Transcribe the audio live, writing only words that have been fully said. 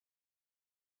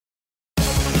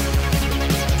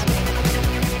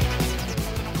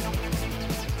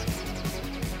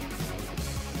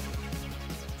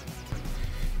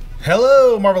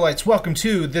Hello, Marvelites. Welcome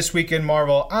to This Week in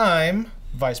Marvel. I'm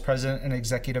Vice President and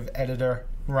Executive Editor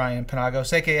Ryan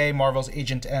Panagos, a.k.a. Marvel's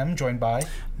Agent M, joined by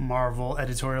Marvel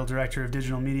Editorial Director of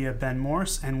Digital Media, Ben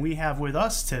Morse. And we have with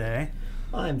us today...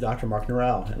 I'm Dr. Mark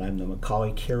Norell, and I'm the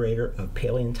Macaulay Curator of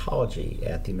Paleontology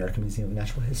at the American Museum of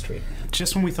Natural History.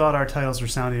 Just when we thought our titles were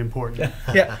sounding important.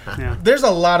 Yeah. There's a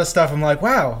lot of stuff I'm like,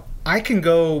 wow, I can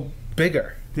go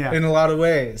bigger. Yeah. In a lot of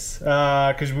ways,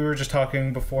 because we were just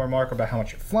talking before, Mark, about how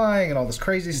much you're flying and all this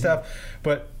crazy stuff.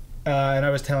 But and I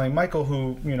was telling Michael,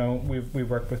 who we've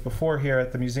worked with before here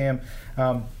at the museum.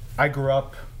 I grew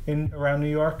up around New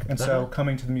York, and so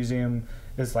coming to the museum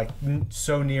is like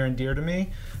so near and dear to me.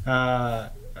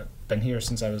 I've been here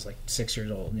since I was like 6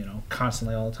 years old,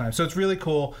 constantly all the time. So it's really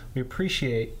cool. We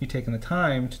appreciate you taking the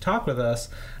time to talk with us.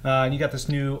 And you got this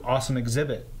new awesome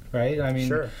exhibit, right? I mean,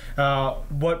 sure.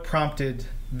 What prompted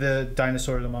the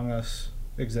Dinosaurs Among Us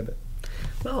exhibit?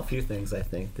 Well, a few things. I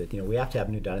think that we have to have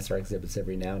new dinosaur exhibits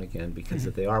every now and again because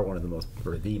they are one of the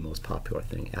most popular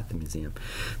thing at the museum.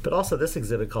 But also, this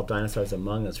exhibit called Dinosaurs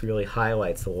Among Us really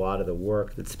highlights a lot of the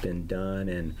work that's been done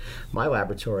in my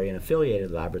laboratory and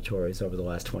affiliated laboratories over the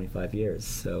last 25 years.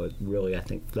 So it really, I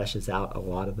think, fleshes out a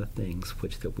lot of the things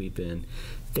that we've been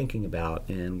thinking about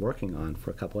and working on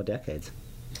for a couple of decades.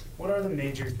 What are the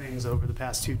major things over the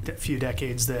past few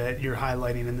decades that you're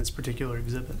highlighting in this particular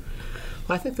exhibit?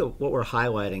 Well, I think that what we're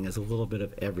highlighting is a little bit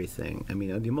of everything. I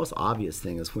mean, the most obvious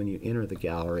thing is when you enter the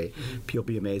gallery, you'll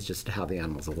be amazed just at how the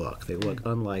animals look. They look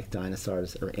unlike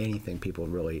dinosaurs or anything people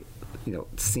have really,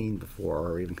 seen before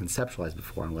or even conceptualized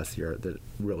before, unless you're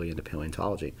really into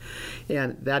paleontology.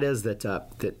 And that is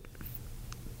that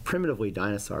primitively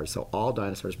dinosaurs, so all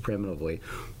dinosaurs primitively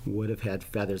would have had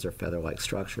feathers or feather-like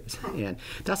structures. And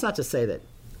that's not to say that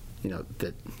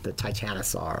the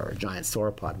titanosaur or giant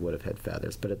sauropod would have had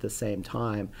feathers, but at the same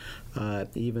time,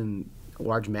 even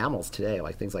large mammals today,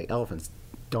 like things like elephants,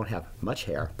 don't have much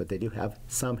hair, but they do have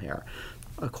some hair.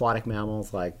 Aquatic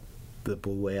mammals like the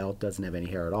blue whale doesn't have any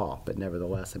hair at all, but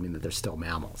nevertheless, they're still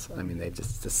mammals. They're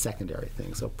just a secondary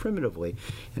thing. So primitively,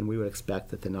 and we would expect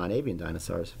that the non-avian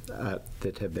dinosaurs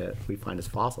we find as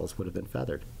fossils would have been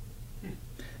feathered.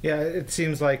 Yeah, it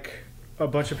seems like a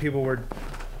bunch of people were,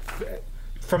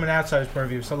 from an outsider's point of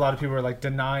view, so a lot of people were like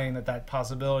denying that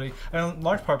possibility, and in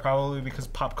large part probably because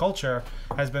pop culture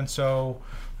has been so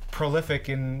prolific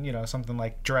in something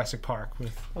like Jurassic Park. Well,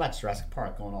 that's Jurassic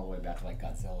Park going all the way back to like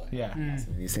Godzilla. Yeah. So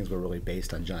these things were really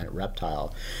based on giant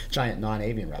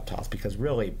non-avian reptiles, because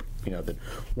really,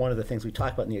 one of the things we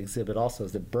talk about in the exhibit also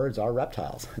is that birds are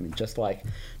reptiles. Just like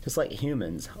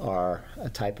humans are a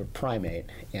type of primate,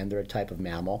 and they're a type of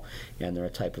mammal, and they're a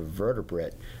type of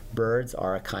vertebrate. Birds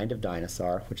are a kind of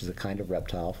dinosaur, which is a kind of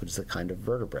reptile, which is a kind of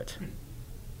vertebrate.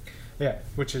 Yeah,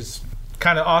 which is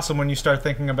kind of awesome when you start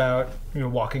thinking about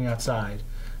walking outside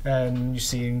and you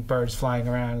seeing birds flying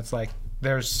around. It's like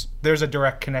there's a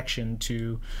direct connection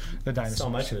to the dinosaurs. So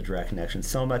much of a direct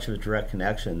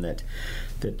connection that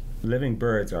living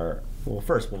birds are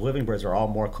living birds are all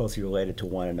more closely related to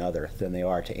one another than they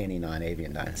are to any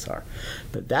non-avian dinosaur.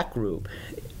 But that group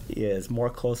is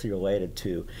more closely related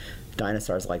to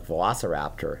dinosaurs like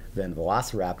Velociraptor than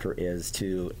Velociraptor is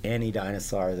to any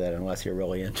dinosaur that, unless you're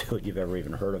really into it, you've ever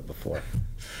even heard of before.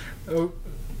 So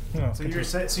you're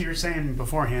saying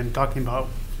beforehand, talking about,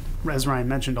 as Ryan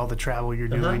mentioned, all the travel you're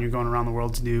doing, you're going around the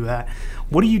world to do that.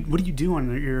 What do you do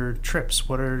on your trips?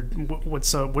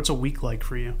 What's a week like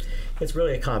for you? It's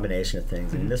really a combination of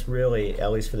things. This really,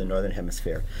 at least for the Northern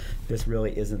Hemisphere, this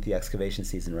really isn't the excavation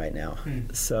season right now.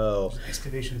 So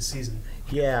excavation season.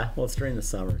 Yeah, well, it's during the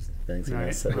summers and things.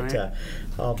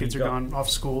 Kids are gone off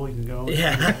school. You can go.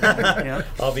 Yeah.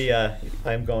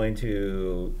 I'm going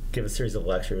to give a series of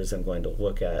lectures. I'm going to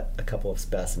look at a couple of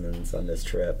specimens on this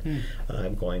trip.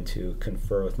 I'm going to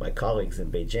confer with my colleagues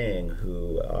in Beijing,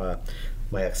 who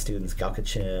my ex-students Gao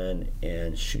Chen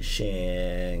and Xu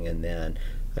Sheng, and then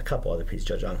a couple other people,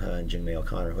 Zhou Zhanghe and Jingmei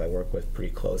O'Connor, who I work with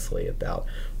pretty closely, about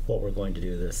what we're going to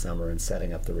do this summer and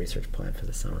setting up the research plan for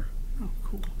the summer. Oh,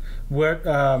 cool.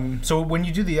 So when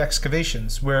you do the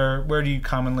excavations, where do you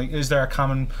commonly? Is there a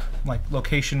common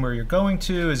location where you're going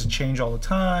to? Does it change all the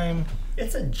time?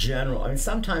 It's a general.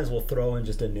 Sometimes we'll throw in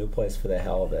just a new place for the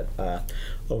hell of it.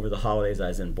 Over the holidays, I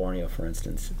was in Borneo, for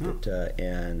instance,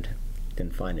 and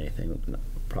didn't find anything.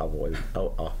 Probably.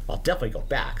 I'll definitely go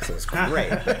back. So it's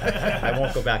great. I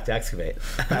won't go back to excavate.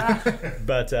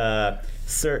 But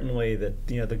certainly,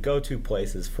 the go-to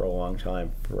places for a long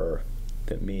time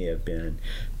that me have been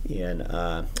in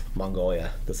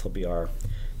Mongolia. This will be our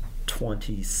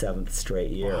 27th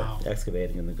straight year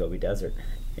excavating in the Gobi Desert.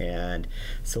 And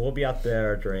so we'll be out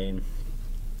there during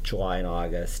July and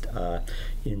August.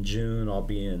 In June, I'll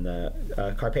be in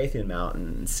the Carpathian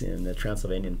Mountains in the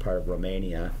Transylvanian part of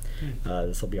Romania.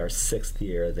 This will be our 6th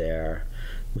year there.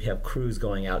 We have crews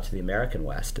going out to the American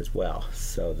West as well,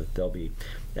 so that they'll be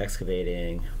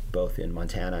excavating both in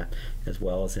Montana as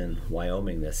well as in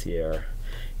Wyoming this year.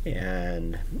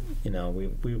 And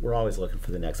we're always looking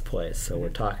for the next place. So we're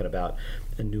talking about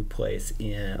a new place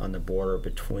on the border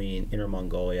between Inner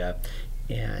Mongolia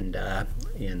and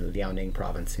in the Liaoning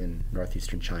province in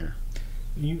northeastern China.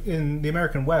 In the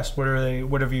American West, what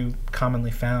have you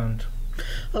commonly found?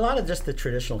 A lot of just the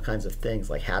traditional kinds of things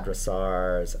like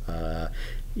hadrosaurs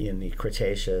in the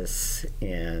Cretaceous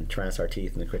and Tyrannosaur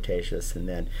teeth in the Cretaceous, and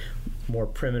then more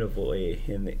primitively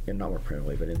not more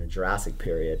primitively, but in the Jurassic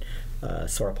period,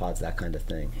 sauropods, that kind of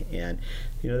thing. And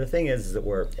the thing is that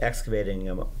we're excavating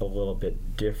them a little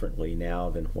bit differently now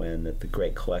than when the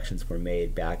great collections were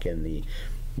made back in the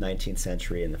 19th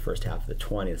century and the first half of the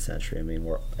 20th century. I mean,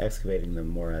 we're excavating them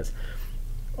more as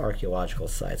archaeological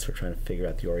sites. We're trying to figure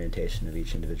out the orientation of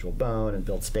each individual bone and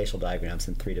build spatial diagrams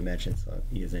in 3 dimensions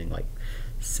using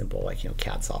simple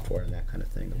CAD software and that kind of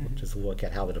thing. We'll just look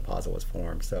at how the deposit was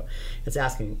formed. So it's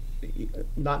asking,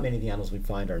 not many of the animals we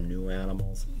find are new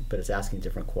animals, but it's asking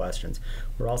different questions.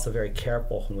 We're also very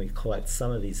careful when we collect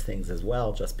some of these things as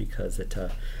well, just because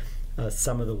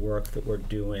some of the work that we're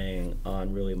doing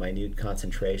on really minute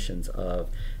concentrations of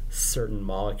certain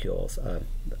molecules,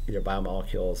 either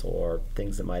biomolecules or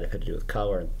things that might have had to do with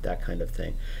color and that kind of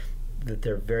thing, that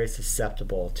they're very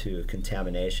susceptible to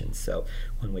contamination. So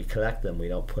when we collect them, we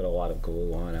don't put a lot of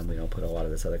glue on them, we don't put a lot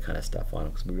of this other kind of stuff on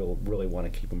them, because we really want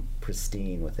to keep them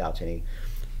pristine without any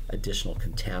additional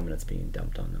contaminants being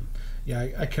dumped on them. Yeah,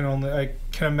 I can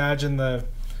imagine the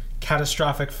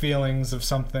catastrophic feelings of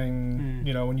something,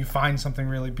 when you find something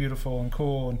really beautiful and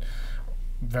cool and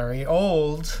very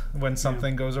old, when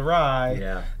something goes awry.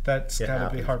 Yeah, that's got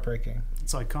to be heartbreaking.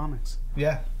 It's like comics.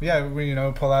 Yeah. We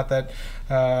pull out that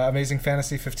Amazing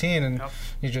Fantasy 15 and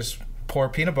you just pour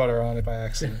peanut butter on it by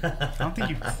accident. I don't think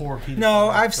you pour peanut butter. No,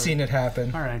 I've seen it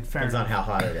happen. All right, fair enough. Depends on how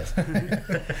hot it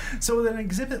is. So with an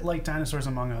exhibit like Dinosaurs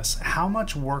Among Us, how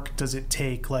much work does it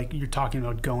take? Like you're talking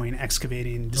about going,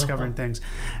 excavating, discovering things.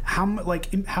 How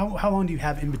long do you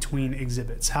have in between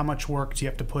exhibits? How much work do you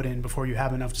have to put in before you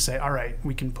have enough to say, all right,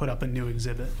 we can put up a new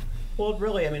exhibit? Well,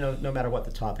 really, no matter what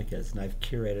the topic is, and I've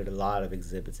curated a lot of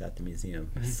exhibits at the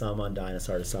museum, some on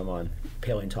dinosaurs, some on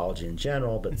paleontology in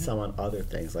general, but some on other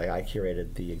things. Like I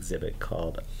curated the exhibit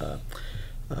called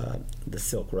The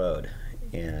Silk Road,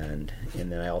 and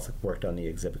then I also worked on the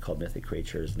exhibit called Mythic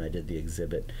Creatures, and I did the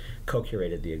exhibit,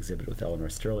 co-curated the exhibit with Eleanor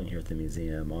Sterling here at the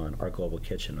museum on Our Global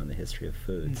Kitchen, on the history of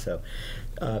food. So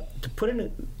to put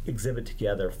an exhibit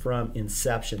together from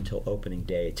inception till opening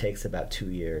day takes about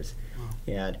 2 years.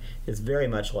 And it's very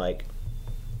much like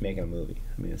making a movie.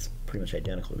 I mean, it's pretty much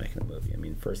identical to making a movie. I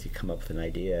mean, first you come up with an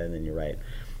idea, and then you write,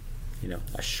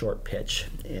 a short pitch.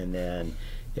 And then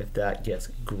if that gets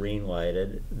green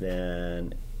lighted,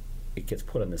 then it gets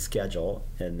put on the schedule,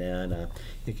 and then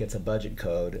it gets a budget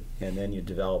code, and then you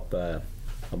develop a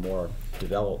more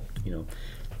developed,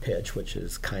 pitch, which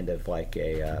is kind of like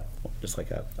just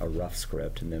like a rough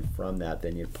script, and then from that,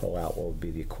 then you pull out what would be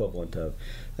the equivalent of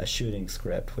a shooting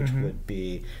script, which would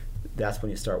be, that's when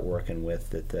you start working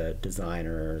with the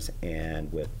designers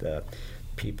and with the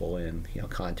people in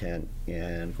content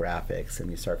and graphics,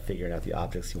 and you start figuring out the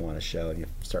objects you want to show, and you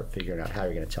start figuring out how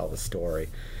you're going to tell the story.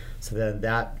 So then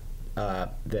that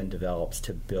then develops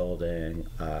to building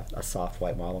a soft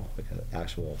white model, like an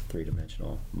actual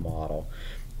 3-dimensional model.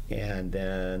 And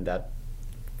then that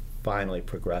finally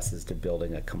progresses to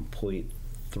building a complete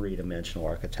 3-dimensional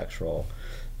architectural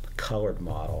colored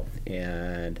model.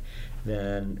 And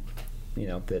then,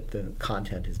 the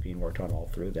content is being worked on all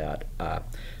through that.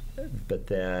 But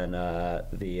then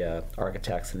the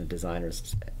architects and the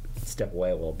designers step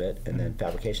away a little bit, and then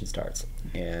fabrication starts.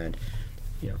 And,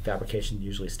 fabrication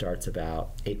usually starts about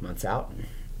 8 months out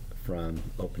from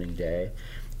opening day.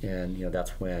 And,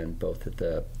 that's when both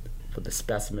for the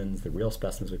specimens, the real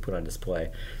specimens we put on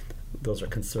display, those are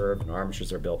conserved and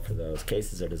armatures are built for those,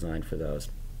 cases are designed for those.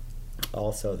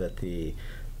 Also that the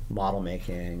model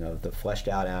making of the fleshed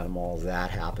out animals, that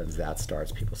happens, that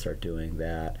starts, people start doing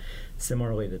that.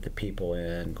 Similarly that the people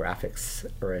in graphics,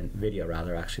 or in video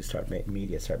rather, actually start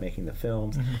making the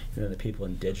films, and then the people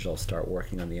in digital start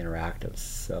working on the interactives.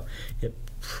 So it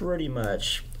pretty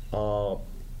much all,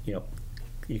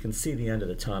 you can see the end of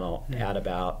the tunnel at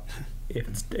about, if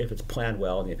it's planned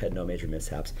well and you've had no major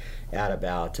mishaps, at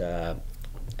about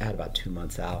 2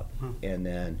 months out. And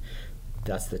then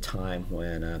that's the time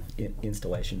when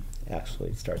installation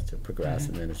actually starts to progress,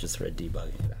 and then it's just sort of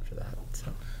debugging it after that. So.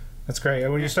 That's great.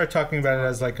 And when you start talking about it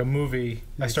as like a movie,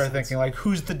 I started thinking like,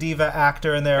 who's the diva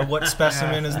actor in there? What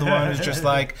specimen is the one who's just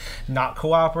like not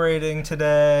cooperating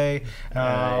today?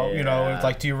 You know,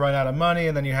 like, do you run out of money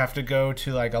and then you have to go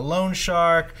to like a loan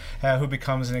shark who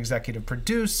becomes an executive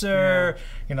producer?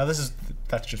 You know,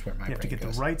 that's just where my brain goes. You have to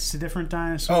get the rights to different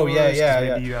dinosaurs. Oh yeah.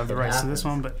 Maybe you have the rights to this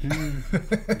one, but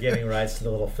getting rights to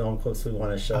the little film clips we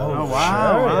want to show. Oh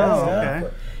wow! Okay.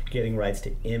 Getting rights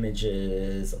to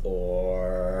images,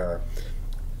 or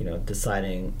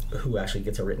deciding who actually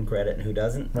gets a written credit and who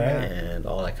doesn't, and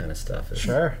all that kind of stuff.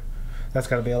 Sure, that's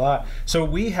got to be a lot. So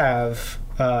we have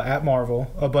at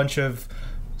Marvel a bunch of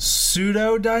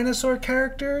pseudo dinosaur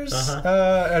characters,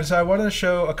 and so I wanted to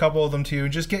show a couple of them to you.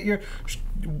 Just get your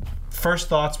first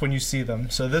thoughts when you see them.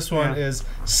 So this one is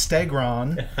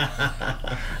Stegron.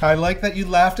 I like that you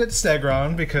laughed at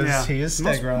Stegron because he is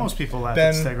Stegron. Most people laugh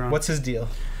at Stegron. What's his deal?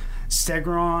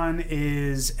 Stegron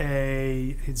is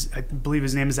I believe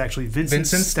his name is actually Vincent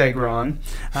Stegron.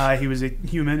 He was a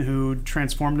human who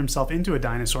transformed himself into a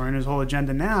dinosaur, and his whole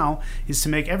agenda now is to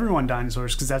make everyone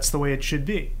dinosaurs because that's the way it should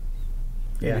be.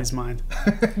 In his mind.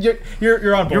 you're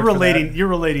on board. You're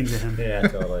relating to him. Yeah,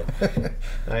 totally.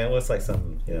 It looks like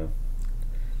something,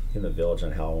 in the village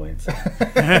on Halloween. So.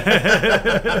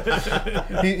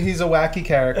 He's a wacky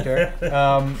character.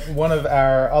 One of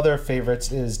our other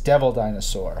favorites is Devil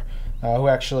Dinosaur, who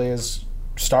actually is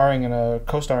co-starring in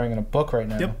a book right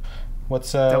now. Yep.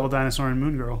 What's Devil Dinosaur and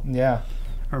Moon Girl? Yeah.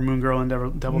 Or Moon Girl and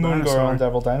Devil Dinosaur. Moon Girl and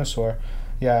Devil Dinosaur.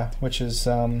 Yeah, which is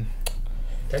Devil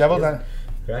Dinosaur.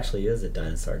 There actually is a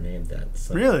dinosaur named that.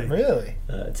 So. Really?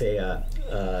 It's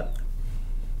a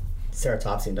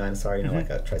ceratopsian dinosaur, like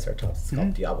a triceratops. It's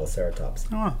called Diabloceratops.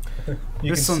 Oh,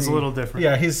 this one's a little different.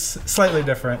 Yeah, he's slightly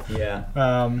different. Yeah.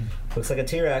 Looks like a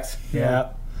T-Rex.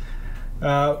 Yeah.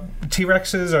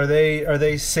 T-Rexes, are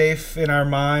they safe in our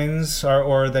minds,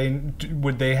 or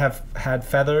would they have had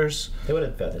feathers? They would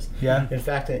have feathers. Yeah. In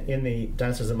fact, in the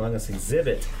Dinosaurs Among Us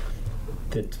exhibit,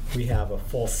 that we have a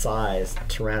full-size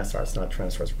Tyrannosaurus, not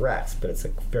Tyrannosaurus rex, but it's a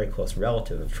very close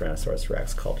relative of Tyrannosaurus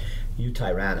rex called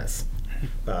Eutyrannus,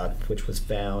 which was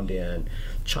found in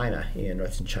China, in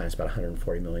northern China. It's about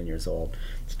 140 million years old.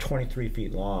 It's 23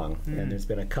 feet long, and there's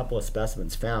been a couple of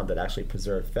specimens found that actually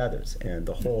preserve feathers, and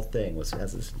the whole thing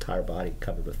has this entire body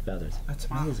covered with feathers. That's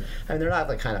amazing. And they're not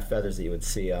the kind of feathers that you would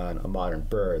see on a modern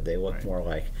bird. They look more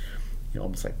like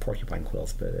almost like porcupine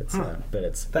quills, but it's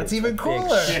even a cooler,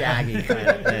 big, shaggy kind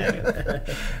of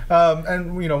thing.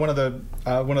 And one of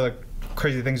the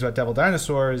crazy things about Devil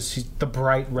Dinosaur is the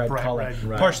bright red color,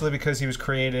 partially because he was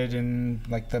created in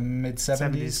like the mid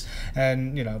 70s,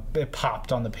 and it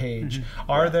popped on the page.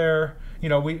 Are there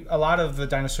a lot of the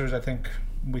dinosaurs I think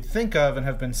we think of and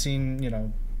have been seen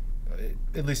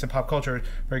at least in pop culture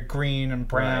very green and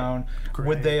brown.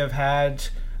 Would they have had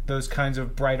those kinds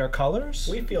of brighter colors?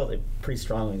 We feel pretty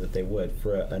strongly that they would,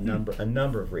 for a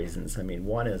number of reasons. I mean,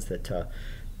 one is that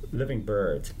living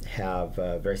birds have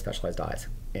very specialized eyes,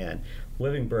 and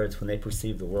living birds, when they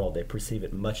perceive the world, they perceive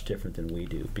it much different than we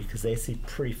do, because they see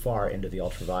pretty far into the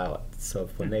ultraviolet. So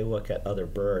when they look at other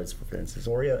birds, for instance,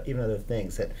 or even other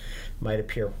things that might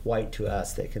appear white to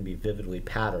us, they can be vividly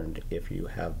patterned if you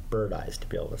have bird eyes to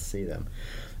be able to see them.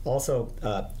 Also,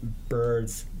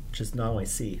 birds just not only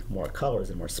see more colors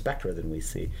and more spectra than we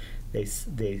see,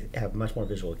 they have much more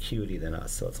visual acuity than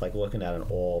us. So it's like looking at an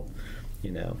old,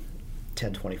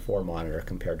 1024 monitor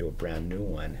compared to a brand new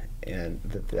one, and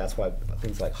that's why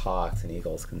things like hawks and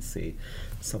eagles can see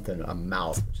a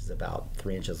mouse which is about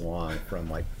 3 inches long from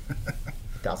like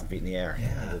 1,000 feet in the air,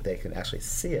 that they can actually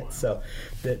see it. So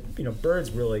that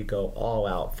birds really go all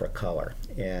out for color,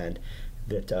 and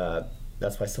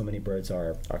that's why so many birds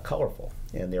are colorful,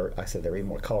 and they're even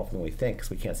more colorful than we think, because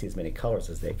we can't see as many colors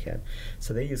as they can.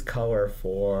 So they use color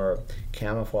for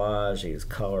camouflage, they use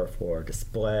color for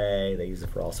display, they use it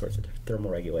for all sorts of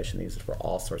thermal regulation, they use it for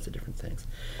all sorts of different things.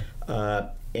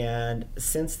 And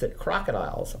since that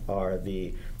crocodiles are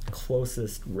the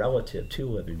closest relative to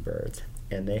living birds,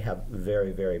 and they have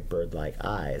very, very bird-like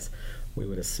eyes, we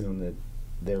would assume that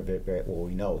they're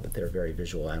we know that they're very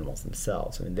visual animals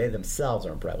themselves. I mean, they themselves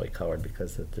aren't brightly colored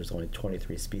because there's only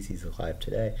 23 species alive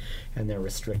today, and they're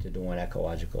restricted to one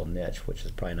ecological niche, which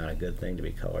is probably not a good thing to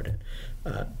be colored in.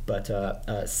 But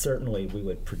certainly we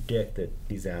would predict that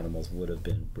these animals would have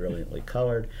been brilliantly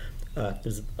colored.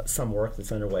 There's some work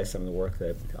that's underway, some of the work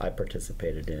that I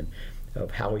participated in,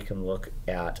 of how we can look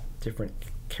at different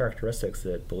characteristics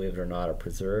that, believe it or not, are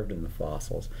preserved in the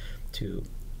fossils to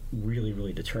really,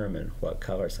 really determine what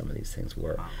color some of these things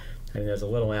were. I mean, there's a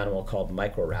little animal called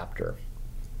Microraptor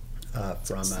That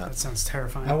sounds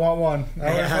terrifying. I want one.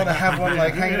 I always want to have one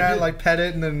like hanging out, like pet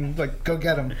it, and then like go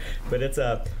get him. But it's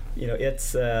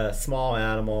a small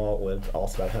animal, lived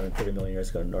also about 130 million years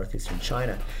ago in northeastern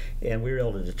China, and we were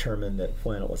able to determine that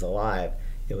when it was alive,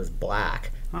 it was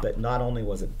black. But not only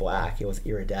was it black, it was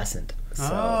iridescent.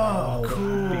 So,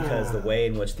 cool. Because the way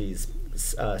in which these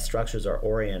structures are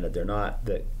oriented, they're not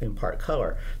that impart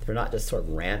color. They're not just sort of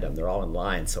random. They're all in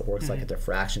lines, so it works like a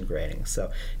diffraction grating.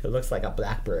 So it looks like a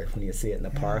blackbird when you see it in the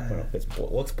park. When it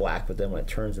looks black, but then when it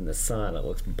turns in the sun, it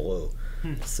looks blue.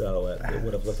 So it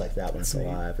would have looked like that when it's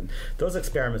alive. And those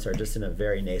experiments are just in a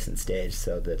very nascent stage,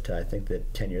 so that I think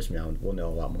that 10 years from now we'll know a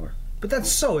lot more. But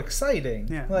that's so exciting.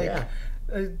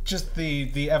 Just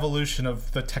the evolution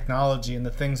of the technology and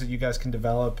the things that you guys can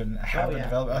develop and how to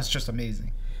develop. That's just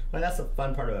amazing. Well, that's the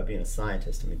fun part about being a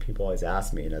scientist. I mean, people always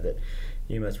ask me, that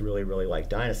you must really, really like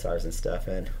dinosaurs and stuff.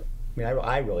 And I mean,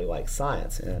 I really like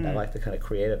science, and I like the kind of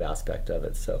creative aspect of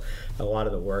it. So a lot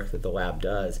of the work that the lab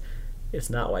does, it's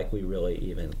not like we really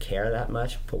even care that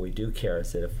much. What we do care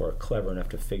is that if we're clever enough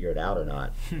to figure it out or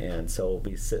not. And so we'll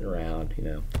be sitting around,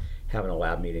 having a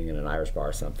lab meeting in an Irish bar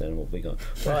or something, and we'll be going,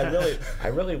 well, I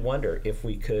really wonder if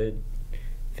we could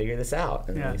figure this out.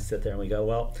 And then we sit there and we go,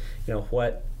 well,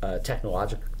 what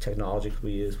technology could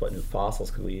we use? What new fossils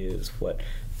could we use? What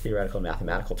theoretical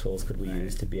mathematical tools could we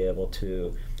use to be able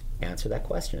to answer that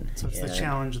question? So it's the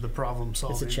challenge of the problem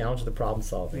solving. It's a challenge of the problem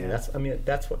solving. Yeah.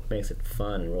 That's what makes it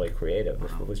fun and really creative.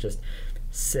 If it was just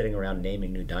sitting around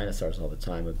naming new dinosaurs all the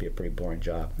time, would be a pretty boring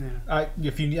job.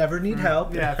 If you ever need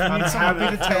help, I'm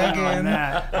happy to tag in.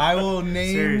 I will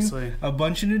name a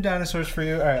bunch of new dinosaurs for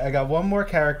you. All right, I got one more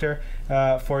character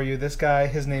for you. This guy,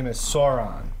 his name is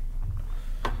Sauron.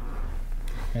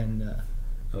 And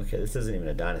okay, this isn't even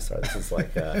a dinosaur. This is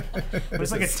like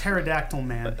it's like a pterodactyl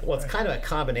man. Well, it's kind of a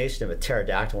combination of a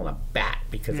pterodactyl and a bat,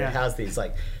 because it has these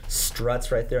like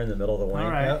struts right there in the middle of the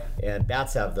wing. And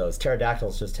bats have those.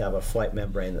 Pterodactyls just have a flight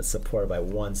membrane that's supported by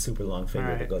one super long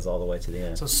finger that goes all the way to the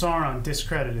end. So Sauron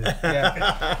discredited.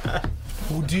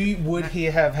 Would he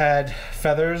have had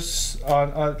feathers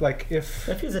on like if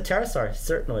he was a pterosaur,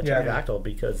 certainly a pterodactyl,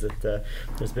 because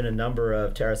there's been a number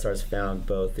of pterosaurs found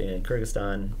both in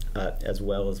Kyrgyzstan as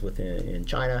well as in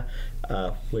China,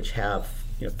 which have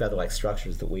feather-like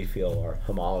structures that we feel are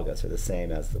homologous or the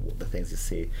same as the things you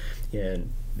see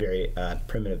in very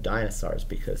primitive dinosaurs,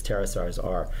 because pterosaurs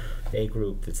are a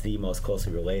group that's the most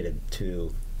closely related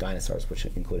to dinosaurs, which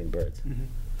including birds.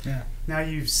 Now,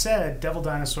 you've said devil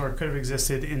dinosaur could have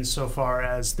existed insofar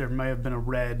as there may have been a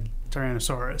red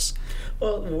Tyrannosaurus.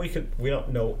 Well, we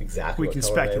don't know exactly what can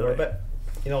color speculate. they were,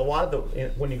 but a lot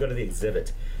of when you go to the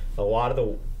exhibit, a lot of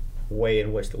the way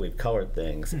in which that we've colored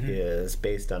things is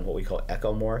based on what we call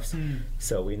ecomorphs.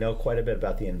 So we know quite a bit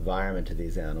about the environment of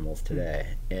these animals today,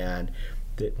 and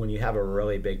that when you have a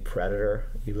really big predator,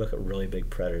 you look at really big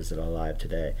predators that are alive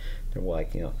today, they're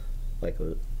like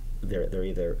they're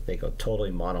either they go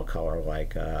totally monocolor,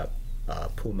 like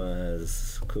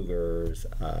pumas, cougars,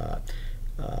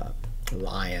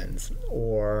 lions,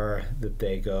 or that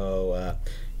they go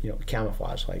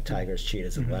camouflage, like tigers,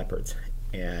 cheetahs, and leopards.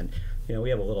 And we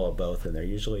have a little of both in there.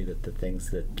 Usually the things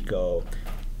that go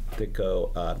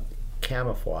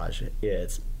camouflage,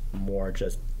 it's more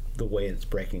just the way it's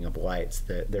breaking up lights.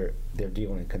 They're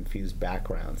dealing in confused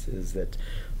backgrounds. Is that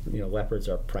leopards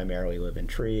are primarily live in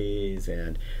trees,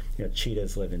 and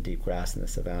cheetahs live in deep grass in the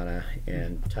savanna,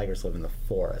 and tigers live in the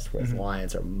forest, whereas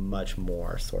lions are much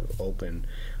more sort of open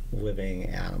living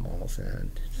animals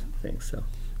and things. So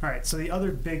all right, so the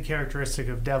other big characteristic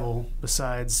of devil,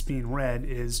 besides being red,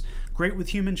 is great with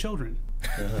human children.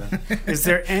 Is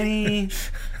there any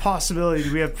possibility,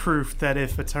 do we have proof that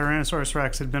if a Tyrannosaurus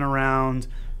Rex had been around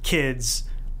kids,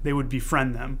 they would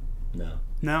befriend them?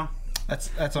 No? That's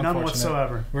unfortunate. None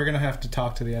whatsoever. We're going to have to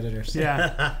talk to the editors.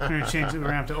 Yeah, we're going to change it. We're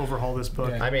going to have to overhaul this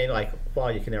book. I mean,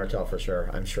 you can never tell for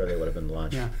sure. I'm sure they would have been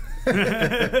lunch.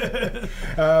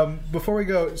 Before we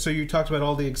go, so you talked about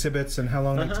all the exhibits and how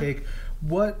long they take.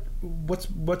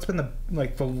 What's been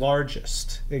the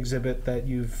largest exhibit that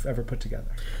you've ever put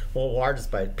together? Well, largest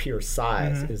by pure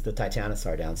size is the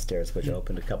Titanosaur downstairs, which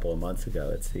opened a couple of months ago.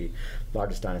 It's the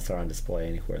largest dinosaur on display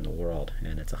anywhere in the world,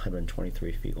 and it's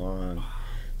 123 feet long,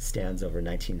 stands over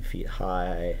 19 feet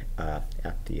high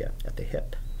at the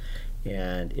hip.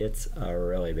 And it's a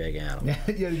really big animal.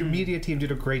 Your media team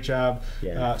did a great job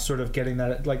sort of getting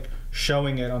that,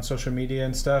 showing it on social media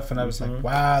and stuff, and I was like,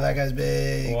 wow, that guy's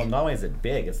big. Well, not only is it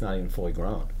big, it's not even fully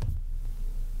grown.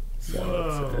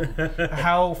 So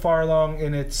how far along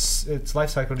in its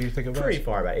life cycle do you think it was? Pretty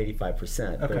far, about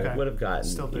 85%. But it would have gotten,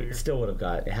 still would have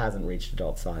got, it hasn't reached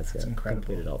adult size yet. It's incredible.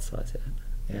 Complete adult size yet.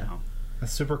 Yeah.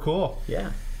 That's super cool.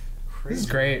 Yeah. Crazy. This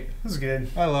is great. This is good.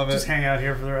 I love it. Just hang out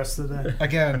here for the rest of the day.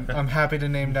 Again, I'm happy to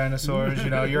name dinosaurs.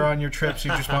 You're on your trips.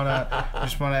 You just wanna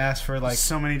ask for like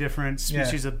so many different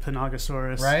species of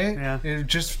Panogosaurus. Right? Yeah.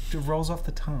 It rolls off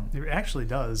the tongue. It actually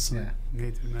does. Yeah. I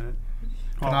hate to admit it.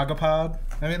 Panagopod.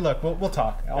 I mean, look, we'll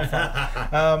talk.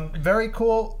 Very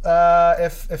cool.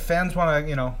 If fans want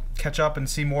to, catch up and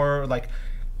see more, like,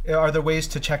 are there ways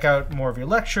to check out more of your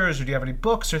lectures, or do you have any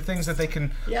books or things that they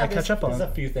can catch up on? There's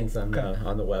a few things on the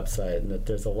website, and that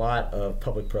there's a lot of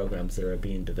public programs that are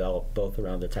being developed, both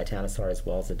around the Titanosaur as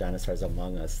well as the Dinosaurs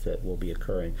Among Us, that will be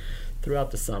occurring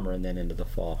throughout the summer and then into the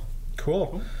fall.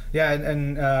 Cool. Yeah,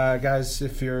 and guys,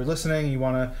 if you're listening,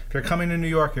 if you're coming to New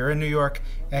York, you're in New York,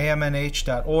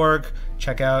 amnh.org.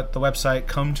 Check out the website,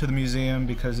 come to the museum,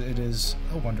 because it is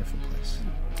a wonderful place.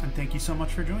 And thank you so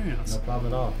much for joining us. No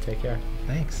problem at all. Take care.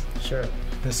 Thanks. Sure.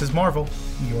 This is Marvel,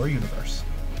 your universe.